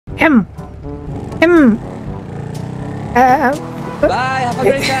M. M. Bye, have a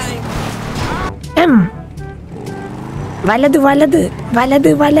great time. M. വലത് വലത് വലത്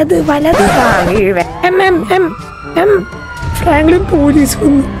വലത് വലത് M M M M. Franklin police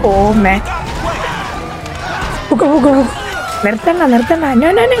വന്നു. ഓ may നിർത്തണ്ട നിർത്തണ്ട. No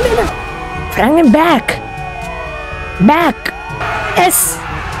no no no. Franklin back back. S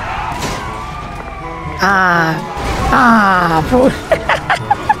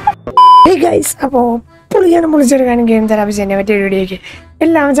guys, അപ്പോൾ പുള്ളിയാണ് പൊളിച്ചെടുക്കാനും ഗെയിം തെറാപ്പിച്ചതിനെ പറ്റിയ വീഡിയോക്ക്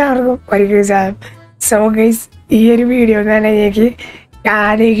എല്ലാം ചാർക്കും ഒരു കേസാകും. സോ ഗൈസ്, ഈ ഒരു വീഡിയോ തന്നെ എനിക്ക്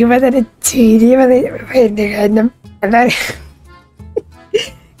ആലോചിക്കുമ്പോൾ തന്നെ ചിരി വന്നിന്റെ കാരണം എന്താ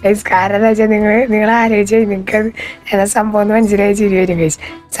ഗൈസ്. കാരണം എന്താ വെച്ചാൽ നിങ്ങൾ ആലോചിച്ചാൽ നിങ്ങൾക്കത് എന്താ സംഭവം എന്ന് മനസ്സിലായി ചിരി വരും ഗൈസ്.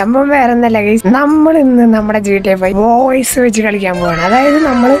 സംഭവം വേറെ ഒന്നല്ല ഗൈസ്, നമ്മൾ ഇന്ന് നമ്മുടെ GTA 5 വോയിസ് വെച്ച് കളിക്കാൻ പോവാണ്. അതായത്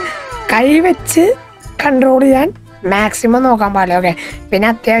നമ്മൾ കൈ വെച്ച് കൺട്രോൾ ചെയ്യാൻ മാക്സിമം നോക്കാൻ പാടില്ല. ഓക്കെ, പിന്നെ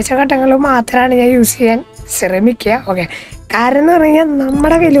അത്യാവശ്യ ഘട്ടങ്ങളിൽ മാത്രമാണ് ഞാൻ യൂസ് ചെയ്യാൻ ശ്രമിക്കുക. ഓക്കെ, കാരണം എന്ന് പറഞ്ഞു കഴിഞ്ഞാൽ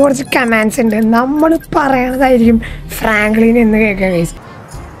നമ്മുടെ കയ്യിൽ കുറച്ച് കമാൻഡ്സ് ഉണ്ട്. നമ്മൾ പറയണതായിരിക്കും ഫ്രാങ്ക്ലിൻ എന്ന് കേൾക്കുക ഗൈസ്.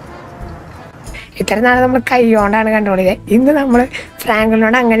 ഇത്ര നാളെ നമ്മൾ കൈ കൊണ്ടാണ് കൺട്രോൾ ചെയ്തത്. ഇന്ന് നമ്മൾ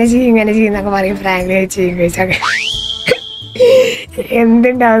ഫ്രാങ്ക്ലിനോട് അങ്ങനെ ചെയ്യും ഇങ്ങനെ ചെയ്യുന്നൊക്കെ പറയും. ഫ്രാങ്ക്ലിൻ ചെയ്യും ഗൈസ്. ഒക്കെ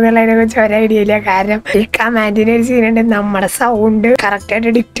എന്തുണ്ടാവും എന്നുള്ളതിനെ കുറിച്ച് ഒരു ഐഡിയ ഇല്ല. കാരണം ഈ കമാൻഡിന് ഒരു സീനുണ്ട്, നമ്മുടെ സൗണ്ട് കറക്റ്റായിട്ട്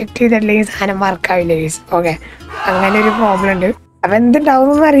ഡിറ്റക്ട് ചെയ്തില്ലെങ്കിൽ സാധനം വർക്കാവില്ല ഗൈസ്. ഓക്കെ, അങ്ങനെ ഒരു പ്രോബ്ലം ഉണ്ട്. അപ്പൊ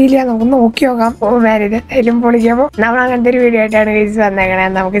എന്തുണ്ടാവും അറിയില്ല, നമുക്ക് നോക്കി നോക്കാം. ഓ മാരിത് അതിലും പൊളിക്കുമ്പോൾ നമ്മൾ അങ്ങനത്തെ ഒരു വീഡിയോ ആയിട്ടാണ് ഗൈസ് വന്നേക്കണേ.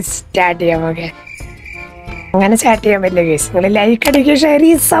 നമുക്ക് സ്റ്റാർട്ട് ചെയ്യാം. ഓക്കെ, അങ്ങനെ സ്റ്റാർട്ട് ചെയ്യാൻ പറ്റില്ല ഗൈസ്. നിങ്ങൾ ലൈക്ക് അടിക്കുക, ഷെയർ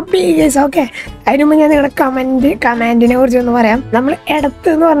ചെയ്യുക, സബ് ചെയ്യുക ഗൈസ്. ഓക്കെ, അതിന് മുമ്പ് ഞാൻ നിങ്ങളുടെ കമാൻഡിനെ കുറിച്ച് ഒന്ന് പറയാം. നമ്മൾ ഇടത്ത്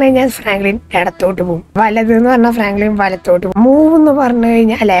എന്ന് പറഞ്ഞു കഴിഞ്ഞാൽ ഫ്രാങ്ക്ലിൻ ഇടത്തോട്ട് പോകും. വലത് എന്ന് പറഞ്ഞാൽ ഫ്രാങ്ക്ലിൻ വലത്തോട്ട് പോകും. മൂവ് എന്ന് പറഞ്ഞു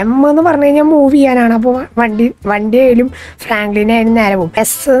കഴിഞ്ഞാൽ അല്ല, M എന്ന് പറഞ്ഞു കഴിഞ്ഞാൽ മൂവ് ചെയ്യാനാണ്. അപ്പോൾ വണ്ടി ആയാലും ഫ്രാങ്ക്ലിനായാലും നേരെ പോകും.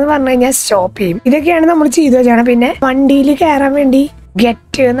 S എന്ന് പറഞ്ഞു കഴിഞ്ഞാൽ സ്റ്റോപ്പ് ചെയ്യും. ഇതൊക്കെയാണ് നമ്മൾ ചെയ്തു വെച്ചാണ്. പിന്നെ വണ്ടിയിൽ കയറാൻ വേണ്ടി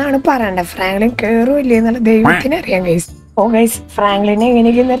ഗെറ്റ് എന്നാണ് പറയണ്ടത്. ഫ്രാങ്ക്ലിൻ കയറുമില്ലേ എന്നുള്ള ദൈവത്തിന് അറിയാം ഗൈസ്. ഓ ഗൈസ്, ഫ്രാങ്ക്ലിനെ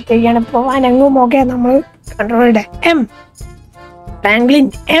എങ്ങനെയൊക്കെ നിർത്തിയാണ് ഇപ്പോൾ അനങ്ങും. ഓക്കെ, നമ്മൾ കൺട്രോൾ ചെയ്തേ. M Franklin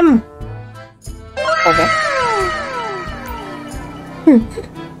M. Okay,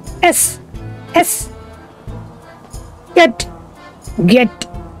 S S get get.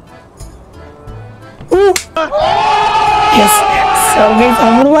 Yes. So guys,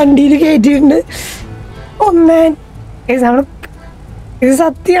 നമ്മൾ വണ്ടിയിൽ കയറ്റിയിട്ടുണ്ട്. ഒന്നാൻ ഗൈസ്, നമ്മൾ ഇത്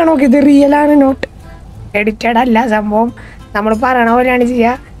സത്യമാണോ? ഇത് റിയൽ ആണ്, നോട്ട് എഡിറ്റഡ് അല്ല സംഭവം. നമ്മൾ പറയണ പോലെയാണ്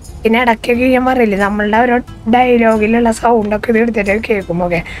ചെയ്യുക. പിന്നെ ഇടയ്ക്കൊക്കെ ഞാൻ പറയില്ലേ, നമ്മളുടെ ഓരോ ഡയലോഗിലുള്ള സൗണ്ടൊക്കെ ഇത് എടുത്തിട്ട് കേൾക്കും.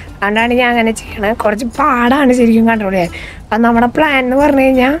 ഓക്കെ, അതുകൊണ്ടാണ് ഞാൻ അങ്ങനെ ചെയ്യണത്. കുറച്ച് പാടാണ് ശരിക്കും കൺട്രോൾ ചെയ്യാൻ. അപ്പം നമ്മുടെ പ്ലാൻ എന്ന് പറഞ്ഞു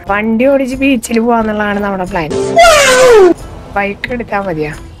കഴിഞ്ഞാൽ വണ്ടി ഓടിച്ച് ബീച്ചിൽ പോകാന്നുള്ളതാണ് നമ്മുടെ പ്ലാൻ. ബൈക്ക് എടുത്താൽ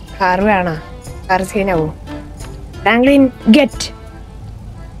മതിയാ? കാറ് വേണോ? Car സീനാവോ? Franklin get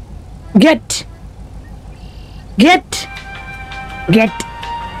get get get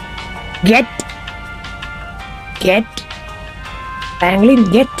get Get. Franklin,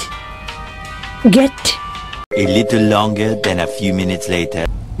 get. Get. A little longer than a few minutes later.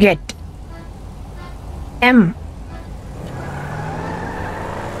 Get. M.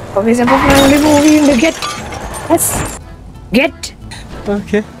 Okay, so Franklin movie in the get. Yes. Get.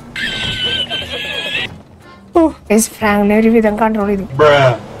 Okay. Oh, is Franklin ഒരു വിധം control ചെയ്തു.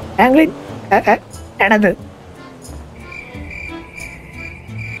 Franklin, എടത്.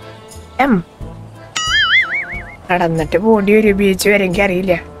 M. നടന്നിട്ട് പോണ്ടി ഒരു beach വരെ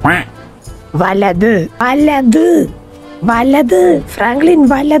എനിക്കറിയില്ല. വലത് വലത് വലത് ഫ്രാങ്ക്ലിൻ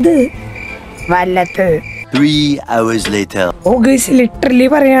വലത് വലത്. 3 hours later. ഓഗസ്റ്റ് ലിറ്ററലി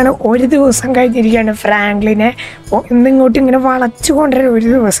പറയാണ്, ഒരു ദിവസം കഴിഞ്ഞിരിക്കുകയാണ് ഫ്രാങ്ക്ലിനെ ഇന്നിങ്ങോട്ട് ഇങ്ങനെ വളച്ചു കൊണ്ടുവരാൻ ഒരു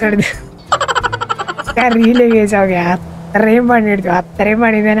ദിവസം എടുത്ത്. അറിയില്ല കേസ്. ഓക്കെ, അത്രയും പണിയെടുത്തു. അത്രയും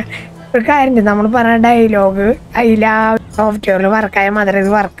പണി തന്നെ ഒരു കാര്യം. നമ്മൾ പറഞ്ഞ ഡയലോഗ് അതിൽ ആ സോഫ്റ്റ്വെയറിൽ വർക്കായ മാത്രമേ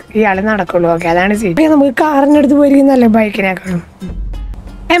ഇത് വർക്ക് ഇയാൾ നടക്കുള്ളൂ. ഓക്കെ, അതാണ് ശരി. നമുക്ക് കാറിൻ്റെ അടുത്ത് പോയിരിക്കുന്നല്ലേ ബൈക്കിനേക്കാളും.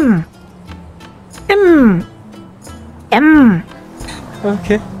 M M M.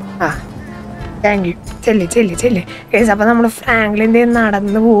 Okay. ആ, താങ്ക് യു. ചെല്ലി ചെല്ലി ചെല്ലി കേസ്. അപ്പം നമ്മൾ ഫ്രാങ്ക്ലിൻ്റെ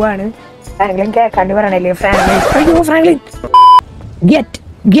നടന്ന് പോവാണ്. ഫ്രാങ്ക്ലിൻ കേൾക്കാണ്ട് പറയണല്ലേ ഫ്രാങ്ക്ലിൻ. അയ്യോ Franklin get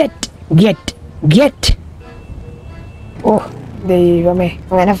get get get. ഓ ദൈവമേ,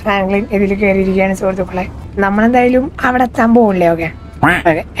 അങ്ങനെ ഫ്രാങ്ക്ലിൻ ഇതിൽ കയറിയിരിക്കുകയാണ് സുഹൃത്തുക്കളെ. നമ്മളെന്തായാലും അവിടെ എത്താൻ പോകില്ലേ. Okay,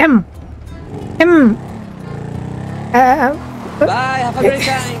 M M. Bye, have a great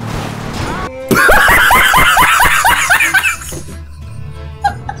time.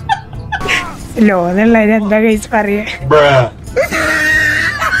 Law എന്നുള്ളതിന് എന്താ കേസ് പറയാ?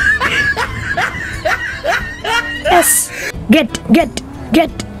 Yes. Get get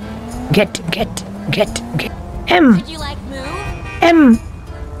get get get get get. M M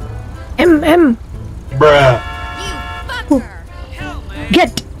M M. Bruh.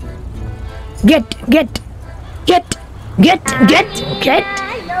 Get Get.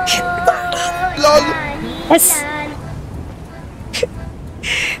 Yes.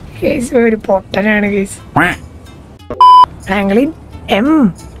 Guys, ഒരു പൊട്ടനാണ് guys. Franklin M.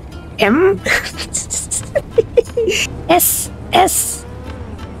 S.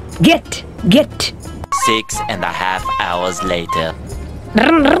 Get. 6.5 hours later.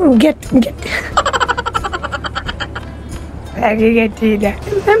 Get. Get.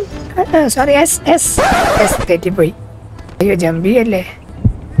 Sorry, S. തെറ്റിപ്പോയി. അയ്യോ jumpy അല്ലേ.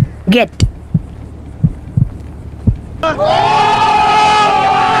 Get.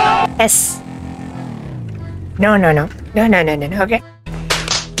 S. No. Okay.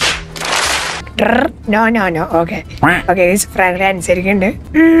 No. Okay. Franklin അനുസരിക്കുന്നുണ്ട്.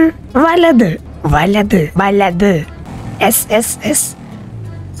 വലത്. S.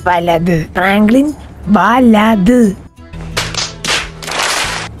 വലത്. Franklin വലത്.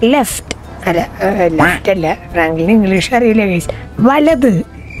 Left അല്ല Franklin English അറിയില്ല guys. വലത്.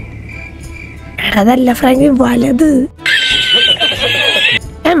 അതല്ല ഫ്രാങ്ക്ലിൻ വലത്.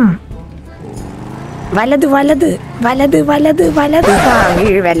 M. വലത്.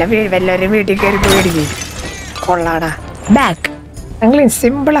 വല്ലവരും വീട്ടിൽ കയറി പോയി കൊള്ളാടാ. ബാക്ക്. ഫ്രാങ്ക്ലിൻ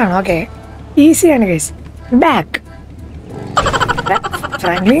സിമ്പിൾ ആണ്. ഓക്കെ, ഈസിയാണ് ഗൈസ്. ബാക്ക്.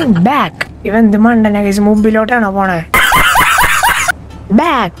 Franklin back. ഇവ എന്ത് മണ്ടനാ ഗൈസ്, മുമ്പിലോട്ടാണോ പോണേ?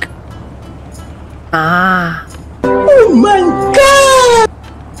 Back. Oh my god.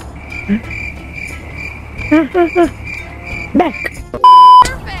 Back.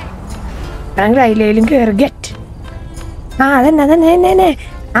 Franklin കേറി. Get. അതന്നെ.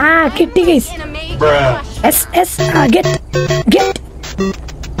 കിട്ടി guys. S. Get.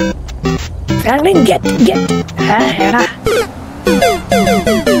 Franklin get. എടാ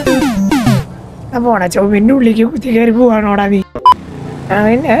പോണ ചൊവ്വിൻ്റെ ഉള്ളിലേക്ക് കുത്തി കയറി പോവാണോടാ നീ?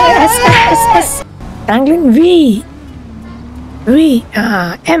 S. Franklin V.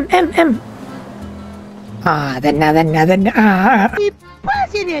 M. അതന്നെ. അല്ല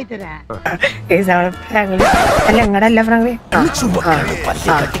ഇങ്ങടല്ല ഫ്രാങ്ക്ലിൻ.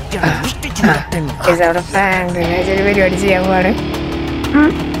 ഫ്രാങ്ക്ലിൻ ചെറിയ പരിപാടി ചെയ്യാൻ പോവാണ്.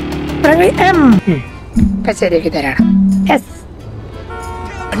 Franklin M. ശരിയാക്കി തരാണ്. S.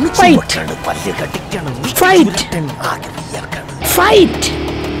 Fight.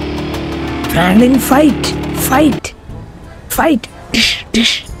 Franklin fight.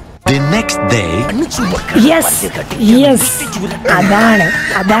 The next day. Yes. അതാണ്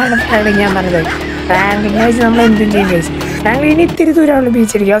ഫ്രാങ്ക്ലിൻ ഞാൻ പറഞ്ഞത്. ഫ്രാങ്ക്ലിൻ നമ്മൾ എന്തും ചെയ്യും. ഫ്രാങ്ക്ലിൻ ഇത്തിരി ദൂരമുള്ള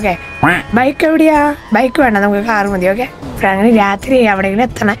ബീച്ചിലേക്ക്. ഓക്കെ, ബൈക്ക് എവിടെയാ? ബൈക്ക് വേണ്ട, നമുക്ക് കാർ മതി. ഓക്കെ, ഫ്രാങ്ക്ലിൻ രാത്രി എവിടെയെങ്കിലും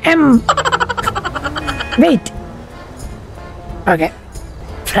എത്തണം. M. Wait. Okay,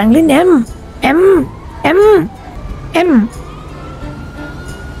 Franklin M.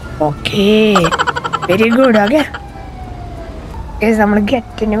 Okay, very good. Okay, നമ്മൾ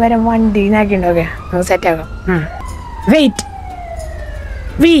ഗെറ്റിന് വരെ വണ്ടി നാക്കിണ്ട്. ഓക്കെ, നമുക്ക് സെറ്റ് ആക്കാം. Wait.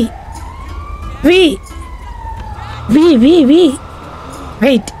 V.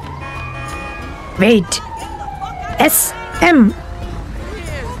 Wait. S. M.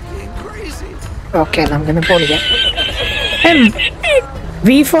 Okay, നമുക്കിന്ന് പൊളിക്കാം. M. V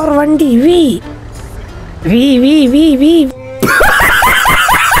for വണ്ടി. V.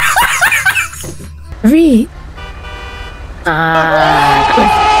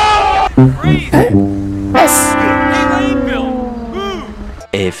 S.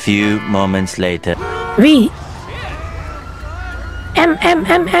 A few moments later. V. M.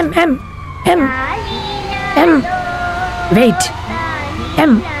 Wait.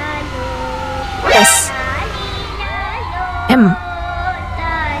 M. S. M.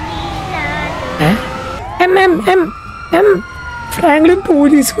 M. Franklin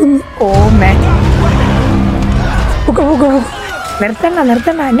police വന്നു. ഓ മാൻ, നിർത്തണ്ട.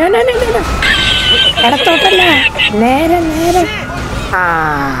 ഇടത്തോട്ടല്ല, നേരെ.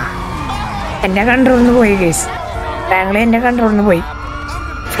 എന്റെ കൺട്രോളിന്ന് പോയി ഗൈസ്. ഫ്രാങ്ക്ലിൻ എന്റെ കൺട്രോളിന്ന് പോയി.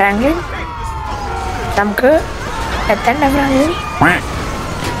 ഫ്രാങ്ക്ലിൻ നമുക്ക് എത്തണ്ട. Franklin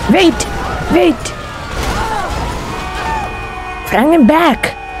wait. Franklin back.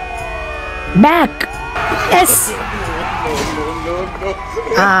 S.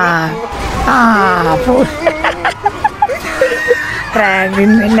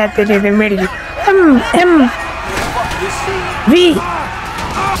 Franklin എല്ലാത്തിനും ഇത് മേടിക്കും. M. V.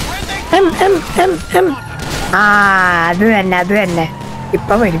 M. അത് തന്നെ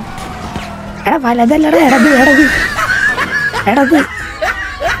ഇപ്പൊ വരും. എടാ വലതല്ലടാ, ഇടത്.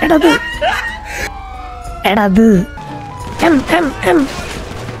 M.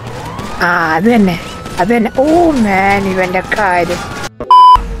 അത് തന്നെ. ഓ മാൻ, ഇവന്റെ കാര്യം.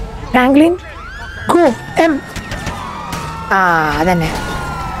 Franklin go M. ആ അതന്നെ.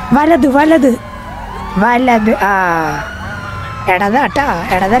 വലത് വലത് വലത്. ആ ഇടതാട്ടാ,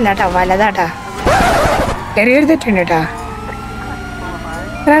 ഇടതല്ലാട്ടാ, വലതാട്ടാ. ചെറിയൊരു തെറ്റുണ്ട് കേട്ടാ.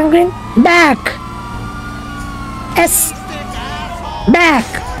 Franklin back. S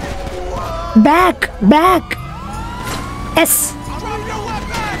back back back. S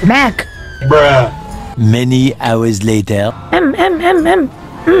back. Many hours later. M M M M.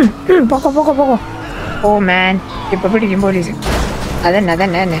 പൊക്കോ പൊക്കോ പൊക്കോ. ഓ മാൻ, ഇപ്പൊ പിടിക്കും പോലീസ്. അതന്നെ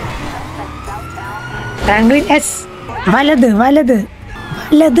അതന്നെ തന്നെ. Franklin S. വലത് വലത്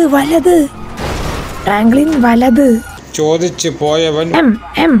വലത് വലത്. ഫ്രാങ്ക്ലിൻ വലത്. ചോദിച്ചു പോയവൻ. M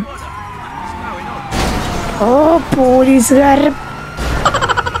M. ഓ പോലീസുകാരൻ.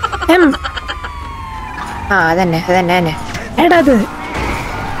 എം. ആ അതന്നെ അതന്നെ തന്നെ. ഇടത്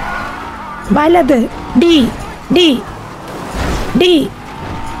വലത്. D D D.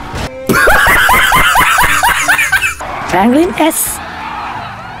 Franklin S.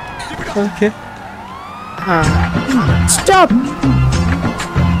 Okay. Stop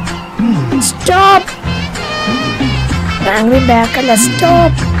stop. Franklin back അല്ല,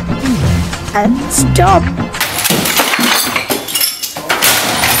 സ്റ്റോപ്പ് സ്റ്റോപ്പ്.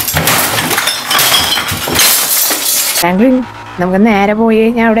 ഫ്രാങ്ക്ലിൻ നമുക്ക് നേരെ പോയി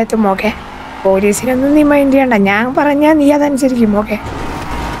കഴിഞ്ഞാൽ അവിടെ എത്തും. ഓക്കെ, പോലീസിനൊന്നും നീ മൈൻഡ് ചെയ്യണ്ട. ഞാൻ പറഞ്ഞാൽ നീ അതനുസരിക്കും. ഓക്കെ.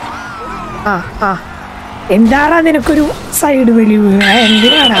 ആ ആ എന്താടാ നിനക്കൊരു സൈഡ് വലിവ്?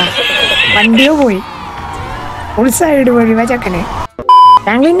 എന്തിനാടാ? വണ്ടിയോ പോയി full side വലിവ ചക്കനെ.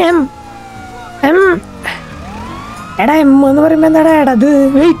 Franklin M M. എടാ എം എന്ന് പറയുമ്പോ എന്താടാ ഇടത്?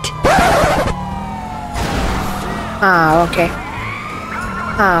 വെയിറ്റ്. ആ ഓക്കെ.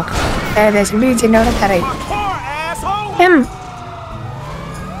 ആ ഏകദേശം ബീച്ചിൻ്റെ അവിടെ തറയി. എം.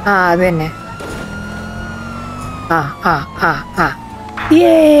 ആ അത് തന്നെ. ആ ആ ആ ആ.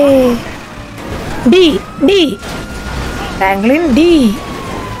 ഏ ഡി ഡി. Franklin D.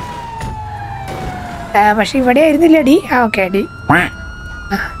 പക്ഷെ ഇവിടെ ആയിരുന്നില്ല ഡി. ആ ഓക്കെ ഡി.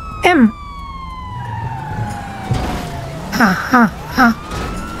 എം. ആ ആ ആ.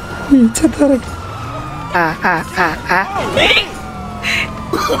 ആ ആ ആ ആ.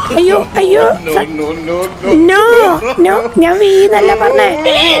 അയ്യോ അയ്യോ. നോ നോ, ഞാൻ വീന്നല്ല പറഞ്ഞേ.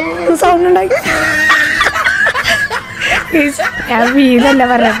 സൗണ്ട് ഉണ്ടാക്കി. ഞാൻ വീന്നല്ല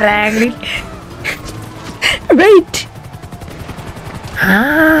പറഞ്ഞ ഫ്രാങ്ക്ലിൻ. വെയിറ്റ്. ആ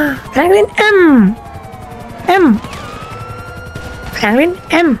Franklin M M. Franklin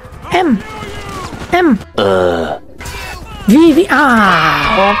M M M. V V. ആ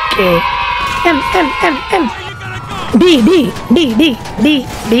okay. M M M M. D D D D D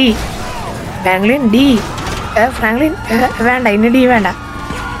D. Franklin D. Franklin വേണ്ട, ഇന്ന് ഡി വേണ്ട.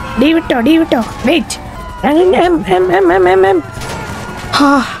 ഡി വിട്ടോ ഡി വിട്ടോ. Wait. Franklin M M M M M M.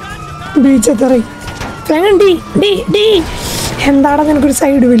 ഹാ ബീച്ചെത്തറി. Franklin D D D. എന്താടാ നിനക്കൊരു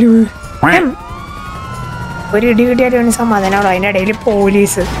side വലിവ്? M. ഒരു ഇടി കിട്ടിയാലും സമാധാനമാണോ? അതിൻ്റെ ഇടയിൽ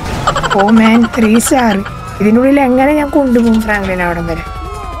പോലീസ്. ഓ മാൻ, 3 സ്റ്റാർ. ഇതിനുള്ളിൽ എങ്ങനെ ഞാൻ കൊണ്ടുപോകും ഫ്രാങ്ക്ലിൻ അവിടെ വരെ?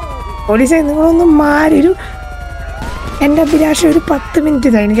 പോലീസ് നിങ്ങളൊന്നും മാറി. എൻ്റെ അഭിലാഷ ഒരു 10 മിനിറ്റ്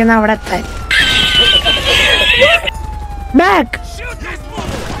ഇതാ എനിക്കൊന്ന് അവിടെ എത്താൻ. ബാക്ക്.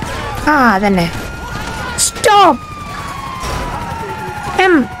 ആ അതന്നെ. സ്റ്റോപ്പ്.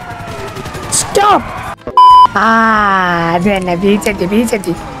 എം. സ്റ്റോപ്പ്. ആ അത് തന്നെ. ബീച്ചെത്തി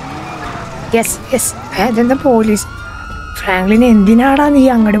ബീച്ചെത്തി. Yes yes. അതെന്താ പോലീസ്? ഫ്രാങ്ക്ലിൻ എന്തിനാടാ നീ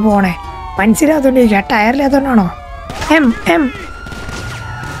അങ്ങോട്ട് പോണേ? മനസ്സിലാത്തോണ്ടിരിക്കുക. ടയറില്ലാത്തോണ്ടാണോ? M M.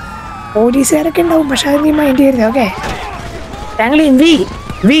 പോലീസുകാരൊക്കെ ഉണ്ടാവും, പക്ഷെ അത് നീ മൈൻഡ് ചെയ്യരുത്. ഓക്കെ. Franklin V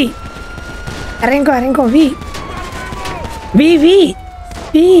V. ഇറങ്ങിക്കോ ഇറങ്ങിക്കോ. V V V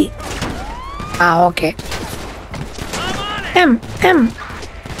V. ആ ഓക്കെ. M M.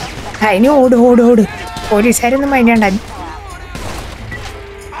 ആ ഇനി ഓട് ഓട് ഓട്. പോലീസുകാരൊന്നും മൈൻഡ് ചെയ്യണ്ട.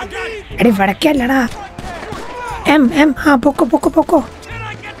 എടി ഇവിടക്കല്ലടാ. M M. ആ പൊക്കോ പൊക്കോ പൊക്കോ.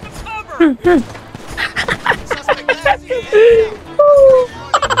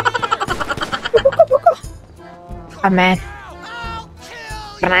 അമ്മേൻ,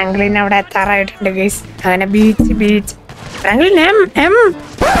 ഫ്രാങ്ക്ലിൻ അവിടെ എത്താറായിട്ടുണ്ട് ഗൈസ്. അങ്ങനെ beach beach. Franklin M M.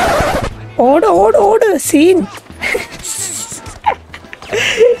 ഓട് ഓട് ഓട്. സീൻ.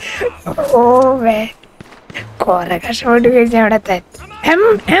 ഓ വേ കൊറേ കഷ്ടപ്പെട്ട് കഴിഞ്ഞ അവിടെ എത്താൻ. M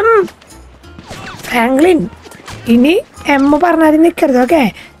M. ഫ്രാങ്ക്ലിൻ ഇനി എം പറഞ്ഞാൽ നിൽക്കരുത്. ഓക്കെ,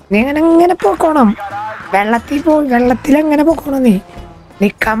 നീ അങ്ങനെ പോക്കോണം. വെള്ളത്തിൽ അങ്ങനെ പോക്കോണം. നീ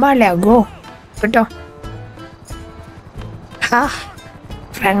നിൽക്കാൻ പാടില്ല. ഗോ കേട്ടോ. ആ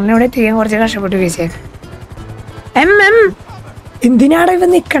ഫ്രാങ്ക്ലിനോട് എത്തിക്കാൻ കുറച്ച് കഷ്ടപ്പെട്ട് വീശേ. M M. എന്തിനാടാ ഇവ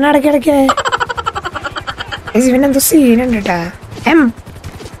നിൽക്കണ ഇടയ്ക്കിടയ്ക്ക്? ഇവനെന്തോ സീനുണ്ട് കേട്ടാ. എം.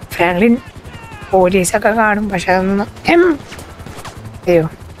 ഫ്രാങ്ക്ലിൻ പോലീസൊക്കെ കാണും. പക്ഷെ അതൊന്നും അയ്യോ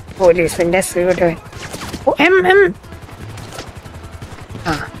പോലീസിന്റെ എസ് കിട്ടുവേ. എം എം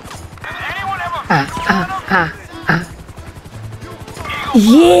ആ ആ ആ ആ ആ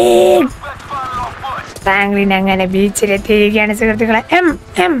ഫ്രാങ്ക്ലിൻ അങ്ങനെ ബീച്ചിലെത്തിയിരിക്കുകയാണ് സുഹൃത്തുക്കളെ. M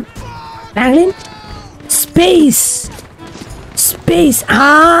M Franklin space space ആ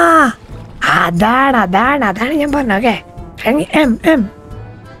അതാണ് അതാണ് അതാണ് ഞാൻ പറഞ്ഞു. ഓക്കെ എം എം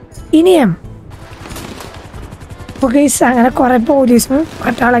ഇനി എം. ഓക്കെ അങ്ങനെ കുറെ പോലീസും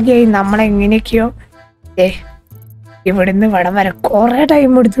പട്ടാളൊക്കെ ആയി നമ്മളെങ്ങനെയൊക്കെയോ ഇവിടുന്ന് ഇവിടെ വരെ കുറെ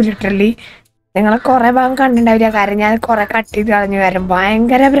ടൈം എടുത്തു. ലിറ്ററലി നിങ്ങളെ കുറെ ഭാഗം കണ്ടിട്ടുണ്ടാവില്ല. കാരണം ഞാൻ കുറെ കട്ട് ചെയ്ത് കളഞ്ഞു. കാരണം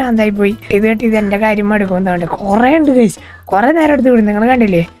ഭയങ്കര ഭ്രാന്തായി പോയി. ഇത് കെട്ടിയത് എന്റെ കാര്യം എടുക്കുന്നുണ്ട്. കുറെ ഉണ്ട് ഗൈസ്. കുറെ നേരം എടുത്ത് വിടും. നിങ്ങൾ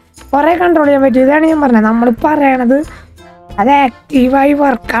കണ്ടില്ലേ കുറെ കൺട്രോൾ ചെയ്യാൻ പറ്റും. ഇതാണ് ഞാൻ പറഞ്ഞത്. നമ്മൾ പറയണത് അത് ആക്റ്റീവായി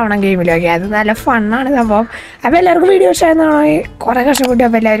വർക്ക് ആവണം ഗെയിമിലൊക്കെ. അത് നല്ല ഫണ്ണാണ് സംഭവം. അപ്പോൾ എല്ലാവർക്കും വീഡിയോ ഷെയർ ചെയ്യണമെങ്കിൽ കുറെ കഷ്ടപ്പെട്ടു.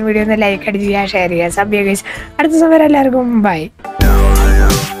 അപ്പോൾ എല്ലാവരും വീഡിയോ ഒന്ന് ലൈക്ക് അടിച്ച് ചെയ്യുക, ഷെയർ ചെയ്യുക, സബ് ചെയ്യുക ഗൈസ്. അടുത്ത സമയം എല്ലാവർക്കും ബൈ.